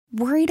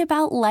Worried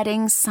about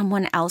letting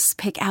someone else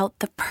pick out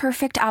the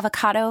perfect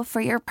avocado for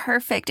your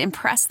perfect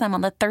impress them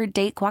on the third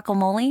date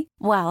guacamole?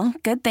 Well,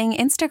 good thing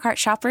Instacart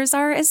shoppers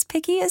are as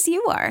picky as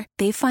you are.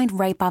 They find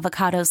ripe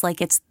avocados like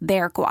it's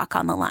their guac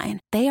on the line.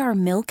 They are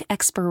milk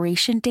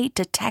expiration date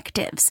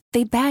detectives.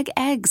 They bag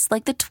eggs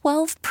like the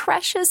 12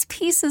 precious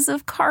pieces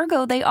of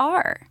cargo they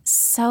are.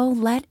 So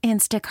let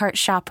Instacart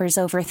shoppers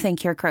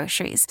overthink your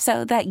groceries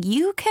so that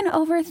you can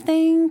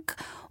overthink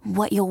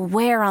what you'll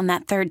wear on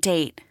that third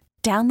date.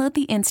 Download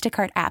the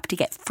Instacart app to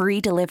get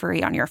free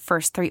delivery on your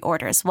first 3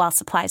 orders while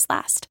supplies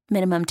last.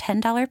 Minimum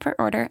 $10 per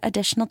order.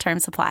 Additional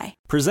terms apply.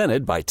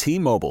 Presented by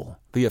T-Mobile,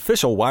 the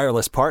official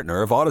wireless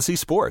partner of Odyssey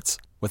Sports.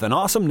 With an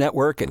awesome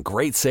network and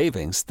great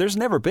savings, there's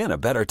never been a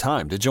better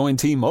time to join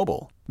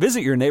T-Mobile. Visit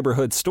your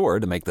neighborhood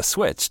store to make the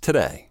switch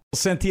today.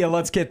 Cynthia,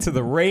 let's get to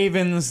the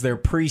Ravens. Their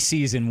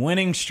preseason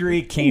winning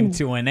streak came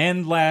to an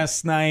end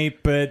last night,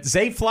 but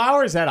Zay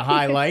Flowers had a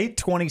highlight,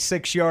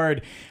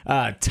 26-yard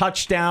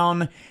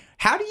touchdown.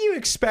 How do you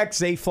expect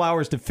Zay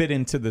Flowers to fit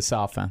into this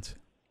offense?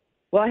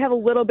 Well, I have a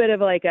little bit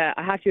of I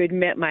have to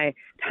admit my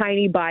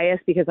tiny bias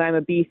because I'm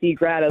a BC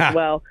grad as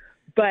well.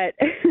 But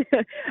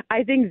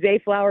I think Zay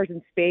Flowers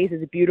in space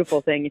is a beautiful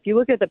thing. If you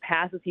look at the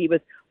passes he was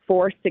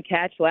forced to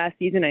catch last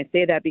season, I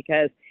say that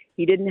because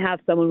he didn't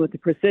have someone with the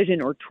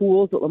precision or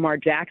tools that Lamar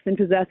Jackson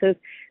possesses.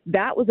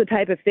 That was the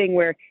type of thing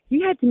where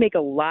he had to make a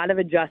lot of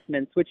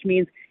adjustments, which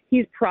means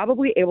he's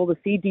probably able to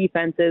see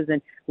defenses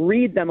and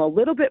read them a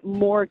little bit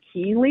more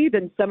keenly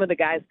than some of the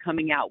guys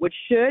coming out, which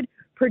should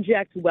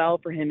project well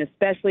for him,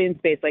 especially in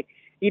space. Like,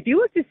 if you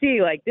look to see,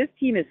 this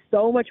team is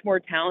so much more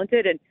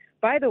talented. And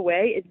by the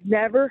way, it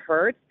never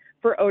hurts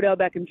for Odell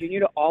Beckham Jr.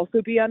 to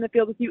also be on the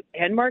field with you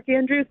and Mark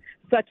Andrews,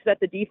 such that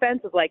the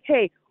defense is like,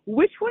 hey,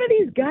 which one of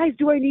these guys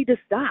do I need to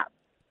stop?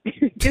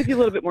 Gives you a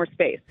little bit more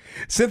space.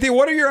 Cynthia,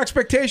 what are your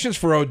expectations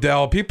for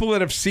Odell? People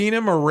that have seen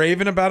him are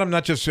raving about him,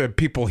 not just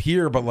people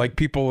here, but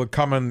people that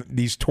come on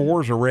these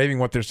tours are raving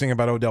what they're seeing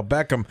about Odell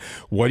Beckham.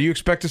 What do you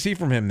expect to see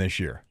from him this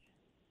year?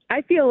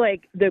 I feel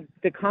like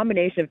the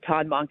combination of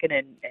Todd Monken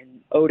and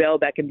Odell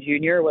Beckham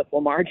Jr. with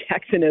Lamar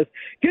Jackson is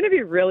going to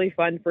be really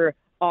fun for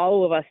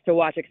all of us to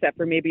watch, except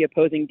for maybe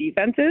opposing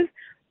defenses.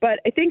 But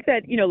I think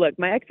that, look,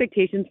 my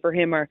expectations for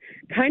him are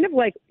kind of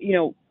like,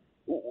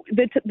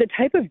 the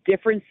type of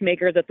difference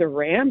maker that the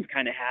Rams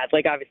kind of had,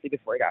 obviously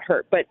before he got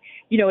hurt. But,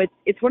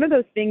 it's one of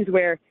those things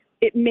where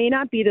it may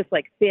not be this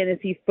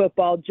fantasy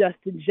football,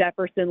 Justin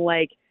Jefferson,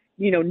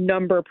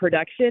 number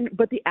production,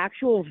 but the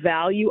actual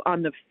value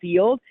on the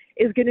field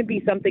is going to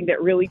be something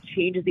that really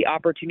changes the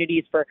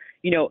opportunities for,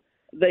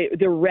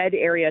 the red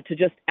area to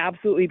just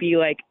absolutely be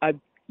a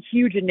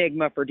huge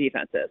enigma for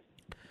defenses.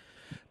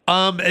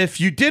 If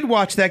you did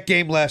watch that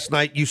game last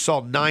night, you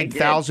saw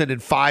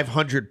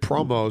 9,500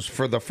 promos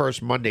for the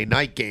first Monday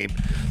night game.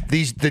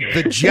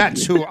 The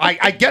Jets, who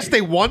I guess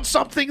they won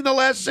something in the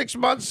last 6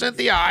 months,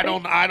 Cynthia. I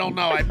don't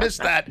know. I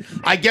missed that.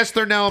 I guess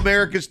they're now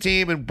America's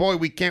team, and boy,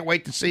 we can't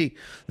wait to see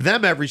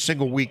them every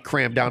single week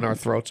crammed down our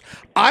throats.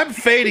 I'm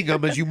fading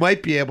them, as you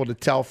might be able to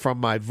tell from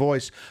my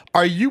voice.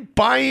 Are you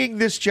buying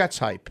this Jets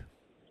hype?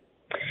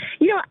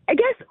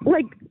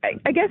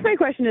 I guess my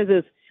question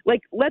is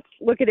let's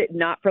look at it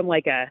not from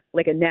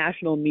a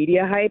national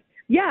media hype.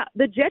 Yeah,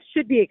 the Jets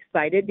should be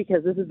excited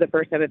because this is the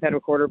first time they've had a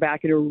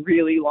quarterback in a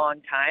really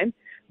long time.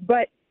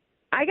 But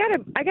I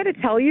gotta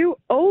tell you,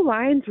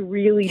 O-lines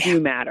really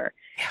do matter.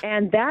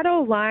 And that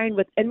O-line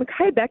and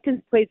Mekhi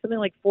Becton's played something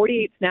like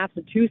 48 snaps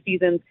in 2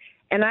 seasons,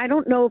 and I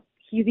don't know if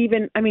he's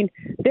even,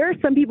 there are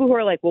some people who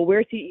are like, well,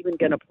 where's he even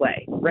going to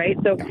play, right?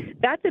 So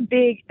that's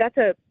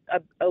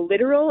a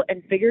literal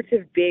and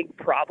figurative big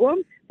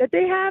problem that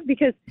they have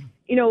because,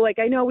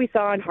 I know we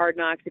saw on Hard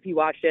Knocks, if you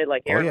watched it,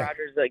 Aaron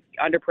Rodgers,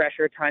 under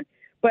pressure a ton.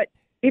 But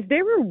if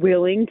they were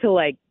willing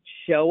to,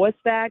 show us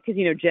that, because,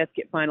 Jets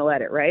get final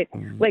edit, right?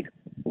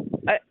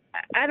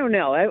 I don't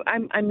know.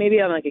 I'm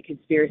maybe I'm a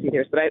conspiracy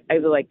theorist, but I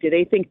was like, do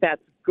they think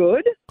that's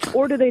good,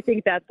 or do they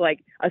think that's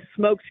a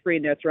smoke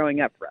screen they're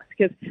throwing up for us?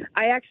 Because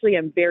I actually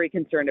am very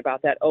concerned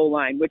about that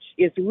O-line, which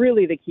is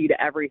really the key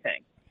to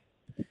everything.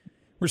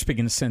 We're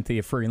speaking to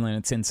Cynthia Frelund.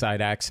 It's Inside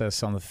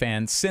Access on the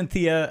Fan.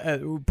 Cynthia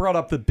brought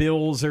up the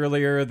Bills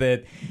earlier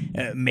that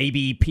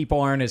maybe people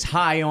aren't as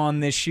high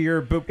on this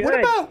year. But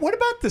what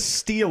about the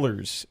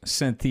Steelers,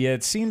 Cynthia?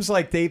 It seems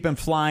like they've been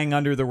flying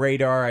under the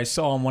radar. I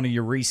saw in one of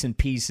your recent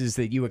pieces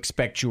that you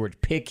expect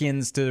George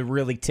Pickens to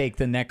really take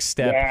the next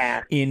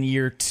step in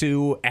year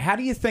 2. How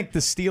do you think the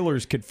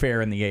Steelers could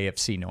fare in the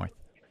AFC North?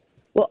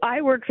 Well,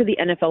 I work for the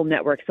NFL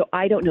Network, so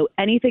I don't know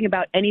anything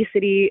about any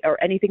city or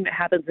anything that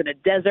happens in a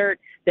desert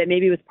that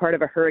maybe was part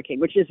of a hurricane,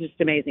 which is just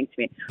amazing to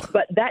me.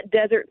 But that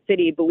desert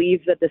city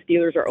believes that the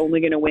Steelers are only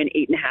going to win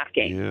 8.5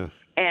 games. Yeah.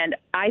 And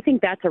I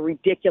think that's a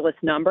ridiculous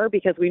number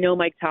because we know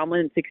Mike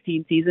Tomlin in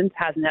 16 seasons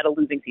hasn't had a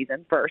losing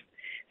season, first.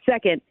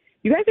 Second,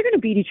 you guys are going to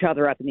beat each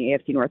other up in the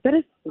AFC North. That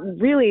is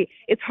really,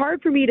 it's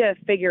hard for me to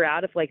figure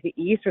out if like the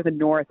East or the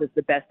North is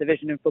the best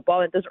division in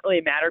football. It doesn't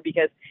really matter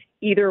because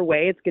either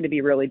way, it's going to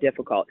be really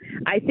difficult.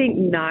 I think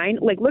 9,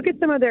 like look at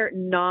some of their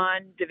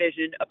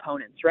non-division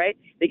opponents, right?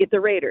 They get the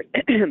Raiders.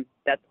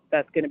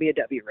 That's going to be a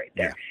W right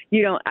there. Yeah.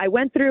 You know, I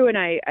went through and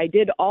I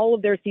did all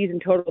of their season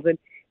totals, and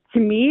to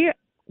me,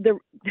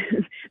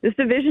 this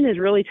division is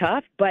really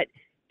tough, but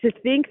to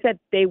think that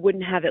they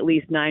wouldn't have at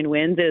least 9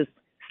 wins is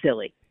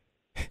silly.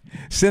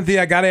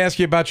 Cynthia, I got to ask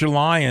you about your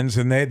Lions,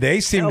 and they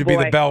seem to be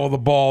the belle of the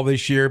ball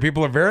this year.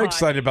 People are very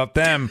excited about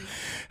them.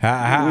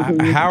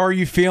 How are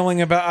you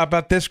feeling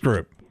about this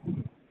group?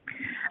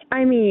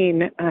 I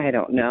mean, I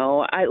don't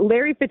know.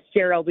 Larry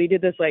Fitzgerald, we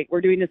did this, like,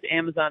 we're doing this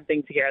Amazon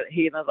thing together.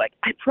 He was like,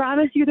 I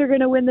promise you they're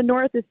going to win the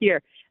North this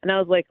year. And I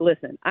was like,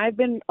 listen, I've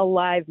been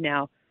alive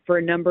now for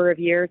a number of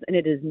years, and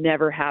it has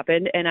never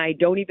happened. And I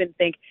don't even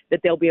think that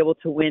they'll be able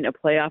to win a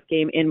playoff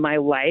game in my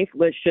life,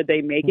 should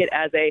they make it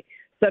as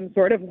some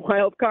sort of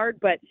wild card.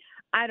 But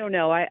I don't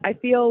know. I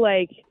feel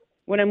like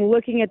when I'm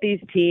looking at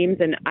these teams,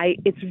 and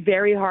it's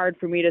very hard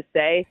for me to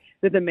say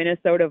that the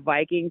Minnesota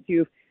Vikings,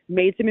 who've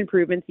made some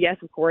improvements. Yes,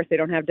 of course, they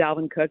don't have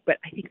Dalvin Cook, but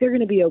I think they're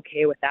going to be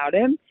okay without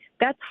him.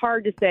 That's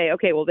hard to say.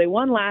 Okay, well, they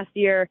won last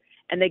year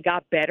and they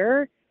got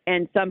better,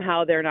 and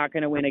somehow they're not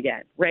going to win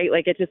again, right?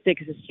 Like, it just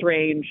is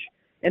strange.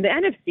 And the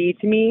NFC,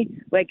 to me,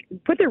 like,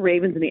 put the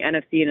Ravens in the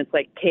NFC, and it's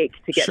like cake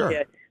to get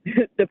to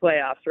the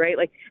playoffs, right?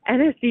 Like,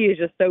 NFC is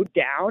just so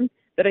down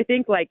that I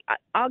think, like,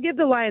 I'll give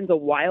the Lions a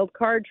wild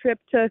card trip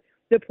to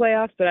the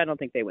playoffs, but I don't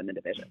think they win the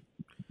division.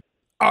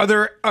 Are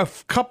there a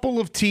couple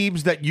of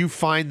teams that you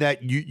find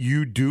that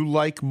you do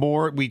like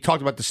more? We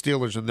talked about the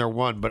Steelers and they're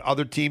one, but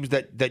other teams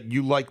that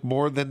you like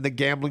more than the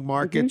gambling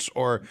markets,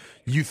 or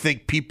you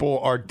think people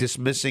are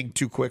dismissing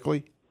too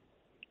quickly?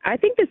 I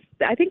think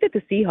that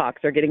the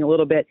Seahawks are getting a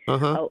little bit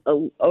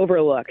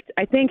overlooked.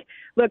 I think,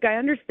 look, I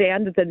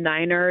understand that the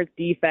Niners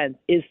defense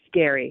is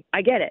scary.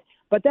 I get it.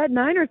 But that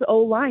Niners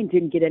O-line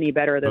didn't get any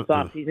better this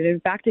offseason. In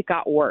fact, it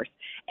got worse.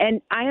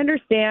 And I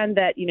understand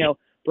that, you know,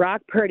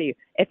 Brock Purdy,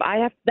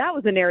 that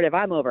was the narrative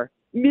I'm over.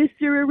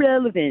 Mr.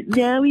 Irrelevant.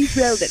 Now he's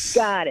relevant.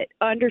 Got it.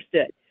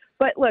 Understood.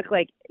 But look,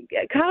 like,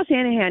 Kyle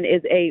Shanahan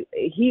is a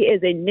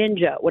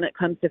ninja when it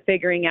comes to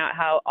figuring out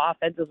how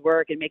offenses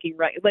work and making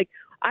right. Like,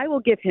 I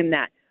will give him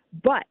that.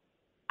 But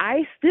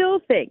I still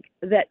think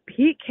that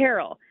Pete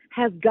Carroll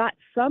has got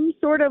some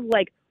sort of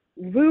like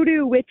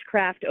voodoo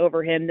witchcraft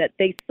over him that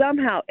they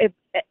somehow, if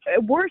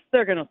at worst,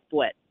 they're going to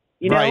split.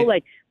 You know,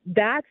 like,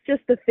 that's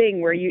just the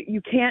thing where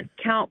you can't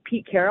count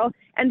Pete Carroll.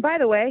 And by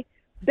the way,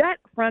 that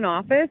front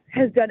office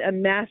has done a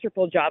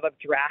masterful job of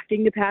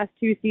drafting the past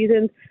 2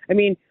 seasons. I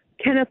mean,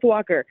 Kenneth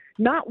Walker,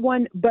 not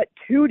 1 but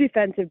 2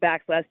 defensive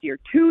backs last year,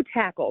 2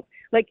 tackles.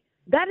 Like,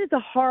 that is a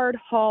hard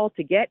haul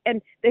to get.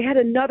 And they had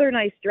another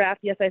nice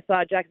draft. Yes, I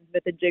saw Jackson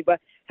Smith-Njigba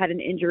had an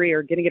injury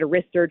or going to get a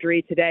wrist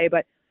surgery today,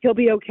 but he'll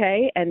be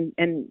okay and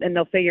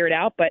they'll figure it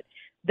out. But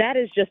that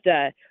is just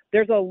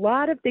there's a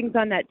lot of things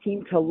on that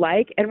team to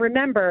like. And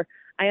remember,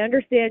 I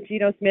understand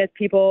Geno Smith,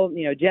 people,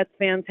 you know, Jets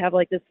fans have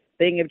like this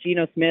thing of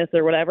Geno Smith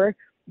or whatever,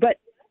 but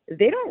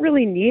they don't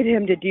really need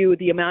him to do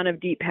the amount of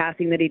deep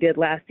passing that he did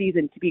last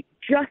season to be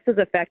just as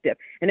effective.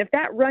 And if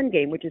that run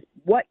game, which is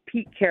what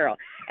Pete Carroll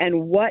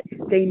and what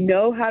they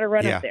know how to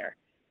run up there,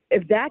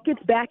 if that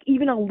gets back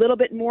even a little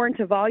bit more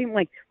into volume,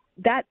 like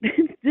that,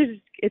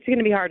 it's going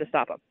to be hard to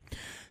stop him.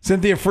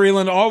 Cynthia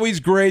Frelund, always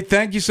great.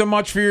 Thank you so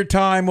much for your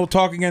time. We'll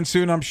talk again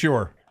soon, I'm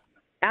sure.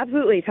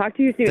 Absolutely. Talk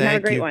to you soon. Have a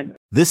great one.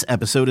 This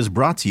episode is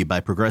brought to you by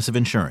Progressive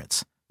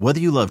Insurance. Whether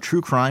you love true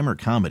crime or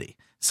comedy,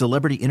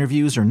 celebrity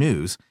interviews or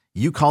news,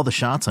 you call the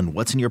shots on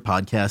what's in your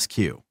podcast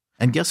queue.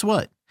 And guess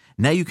what?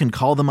 Now you can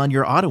call them on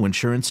your auto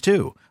insurance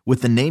too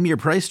with the Name Your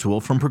Price tool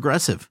from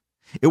Progressive.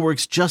 It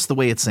works just the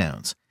way it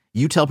sounds.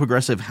 You tell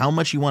Progressive how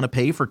much you want to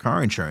pay for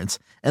car insurance,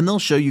 and they'll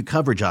show you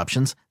coverage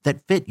options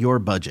that fit your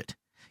budget.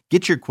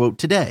 Get your quote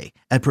today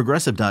at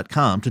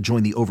Progressive.com to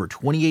join the over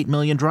 28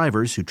 million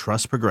drivers who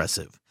trust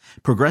Progressive.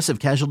 Progressive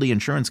Casualty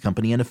Insurance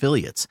Company and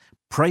Affiliates.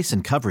 Price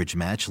and coverage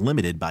match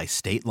limited by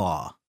state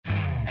law.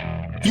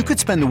 You could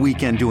spend the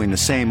weekend doing the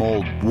same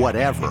old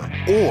whatever,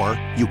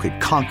 or you could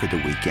conquer the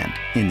weekend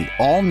in the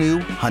all-new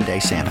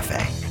Hyundai Santa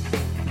Fe.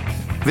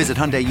 Visit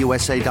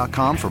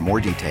HyundaiUSA.com for more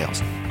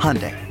details.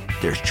 Hyundai,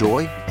 there's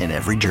joy in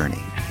every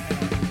journey.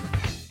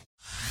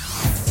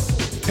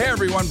 Hey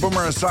everyone,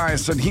 Boomer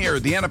Esiason here.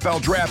 The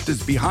NFL Draft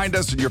is behind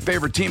us and your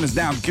favorite team is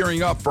now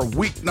gearing up for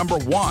week number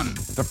 1.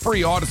 The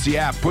free Odyssey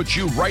app puts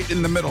you right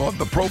in the middle of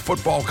the pro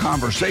football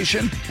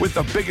conversation with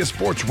the biggest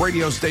sports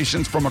radio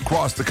stations from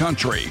across the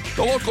country.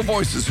 The local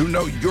voices who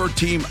know your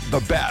team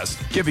the best,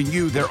 giving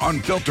you their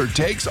unfiltered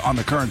takes on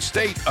the current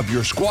state of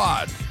your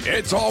squad.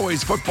 It's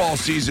always football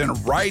season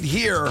right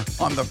here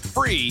on the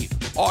free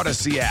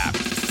Odyssey app.